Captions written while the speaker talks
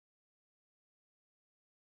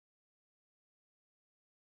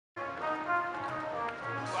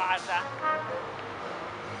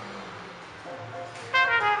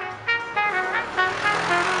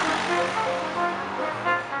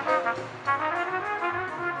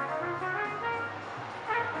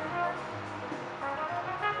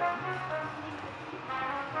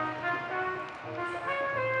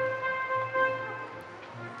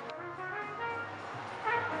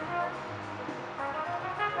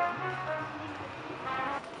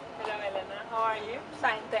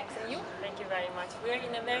Fine, thanks. And you? Thank you very much. We're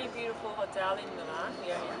in a very beautiful hotel in Milan.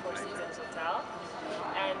 We are in Four Seasons Hotel.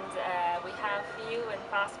 And we have few and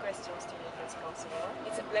fast questions to you if it's possible.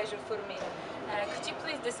 It's a pleasure for me. Could you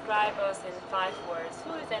please describe us in 5 words?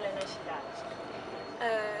 Who is Elena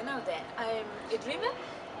Shilaj? Now then, I'm a dreamer,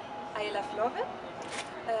 I love lover,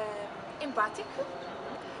 empathic,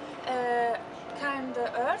 kind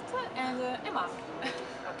earth, and a mom.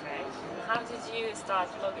 Okay. How did you start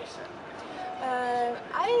blogging?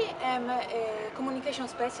 I am a communication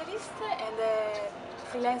specialist and a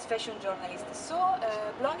freelance fashion journalist, so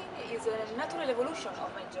blogging is a natural evolution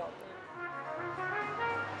of my job.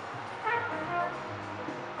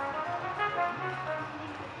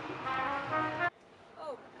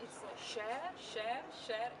 Oh, it's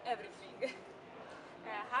share everything.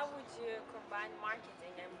 How would you combine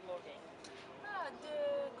marketing and blogging? The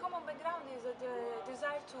common background is the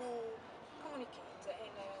desire to communicate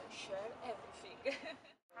and share everything.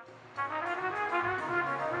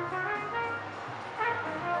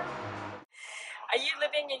 Are you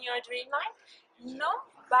living in your dream life? No,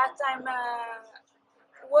 but I'm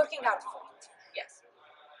working hard for it. Yes.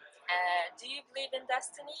 Do you believe in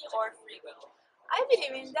destiny or free will? I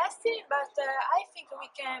believe in destiny, but I think we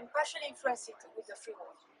can partially influence it with the free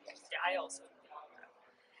will. Yeah, I also believe in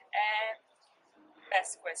that.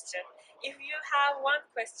 Best question. If you have one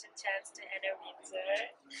question chance to enter winter,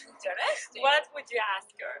 Interesting. what would you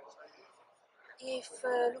ask her? If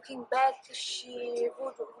looking back, she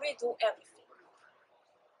would redo everything.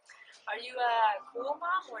 Are you a cool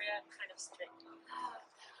mom or a kind of strict mom?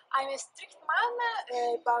 I'm a strict mom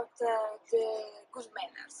about the good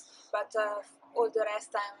manners, but all the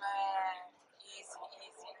rest I'm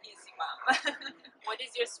easy mom. What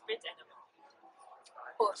is your spirit animal?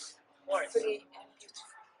 Horse. Horse. Free and beautiful.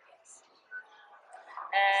 Yes.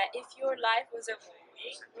 If your life was a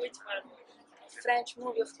movie, which one would it be? French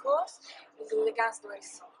movie, of course, is Elegance de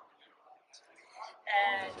Récit.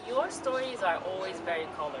 Your stories are always very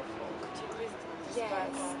colorful. Could you please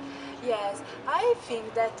describe Yes, one? yes. I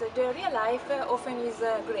think that the real life often is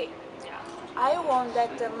grey. Yeah. I want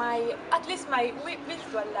that at least my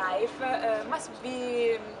virtual life must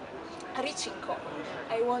be rich in color.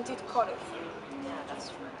 I want it colorful. Yeah, that's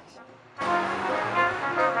true. Actually.